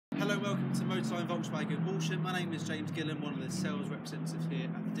welcome to Motorline Volkswagen Auction. My name is James Gillen, one of the sales representatives here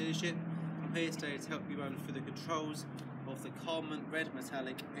at the dealership. I'm here today to help you run through the controls of the Carmen red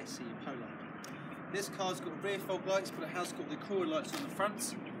metallic SE Polo. This car's got rear fog lights, but it has got the corner lights on the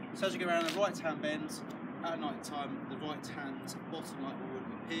front. So as you go around the right hand bend at night time, the right hand bottom light will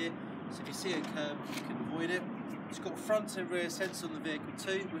appear. So if you see a curb, you can avoid it. It's got front and rear sensors on the vehicle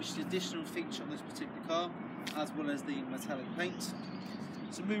too, which is an additional feature on this particular car, as well as the metallic paint.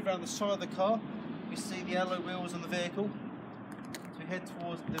 So move around the side of the car, you see the alloy wheels on the vehicle. So we head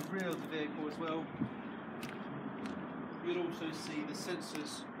towards the rear of the vehicle as well. You'll also see the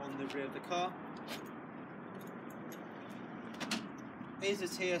sensors on the rear of the car. Here's a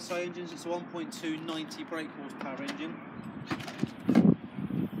TSI engine, it's a 1.2 90 brake horsepower engine.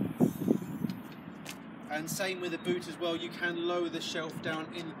 And same with the boot as well, you can lower the shelf down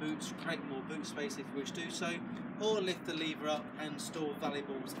in the boot to create more boot space if you wish to do so, or lift the lever up and store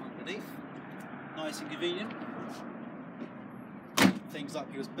valuables underneath. Nice and convenient. Things like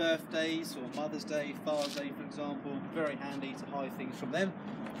people's birthdays or Mother's Day, Father's Day for example, very handy to hide things from them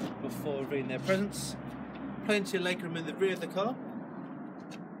before revealing their presents. Plenty of legroom in the rear of the car.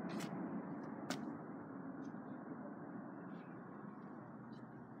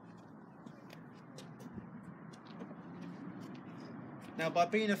 Now, by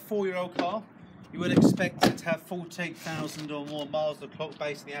being a 4-year-old car, you would expect it to have 48,000 or more miles on the clock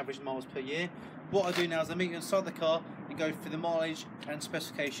based on the average miles per year. What I do now is I meet you inside the car and go through the mileage and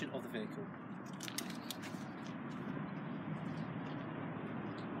specification of the vehicle.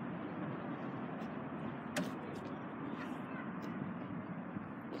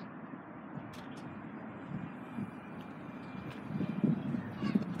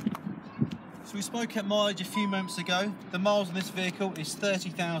 So we spoke at mileage a few moments ago. The miles on this vehicle is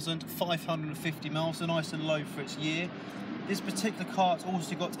 30,550 miles, so nice and low for its year. This particular car has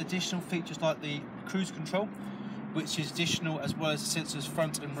also got additional features like the cruise control, which is additional, as well as the sensors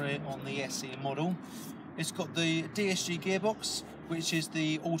front and rear on the SE model. It's got the DSG gearbox, which is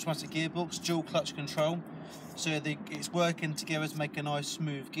the automatic gearbox, dual clutch control. So it's working together to make a nice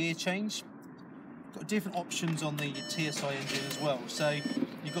smooth gear change. Got different options on the TSI engine as well. So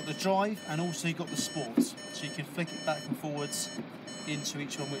you've got the drive and also you've got the sport. So you can flick it back and forwards into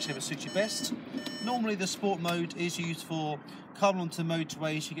each one, whichever suits you best. Normally the sport mode is used for coming onto the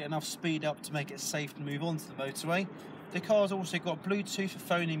motorway, so you get enough speed up to make it safe to move onto the motorway. The car's also got Bluetooth for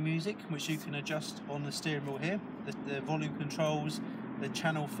phoning music, which you can adjust on the steering wheel here. The volume controls, the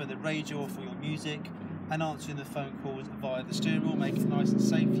channel for the radio for your music, and answering the phone calls via the steering wheel, make it nice and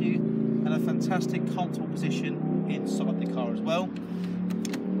safe for you, and a fantastic comfortable position inside the car as well.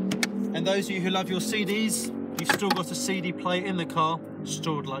 And those of you who love your CDs, you've still got a CD player in the car,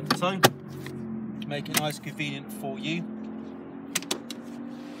 stored like so, to make it nice and convenient for you.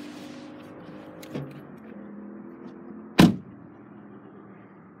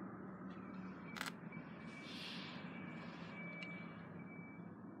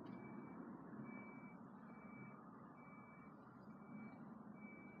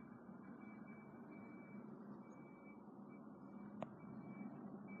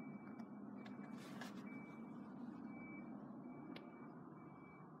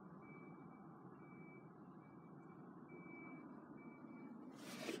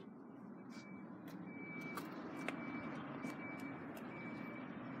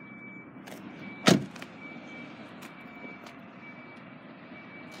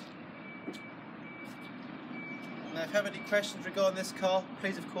 Now, if you have any questions regarding this car,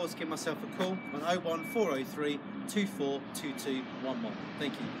 please of course give myself a call on 01403 242211.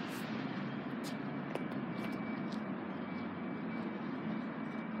 Thank you.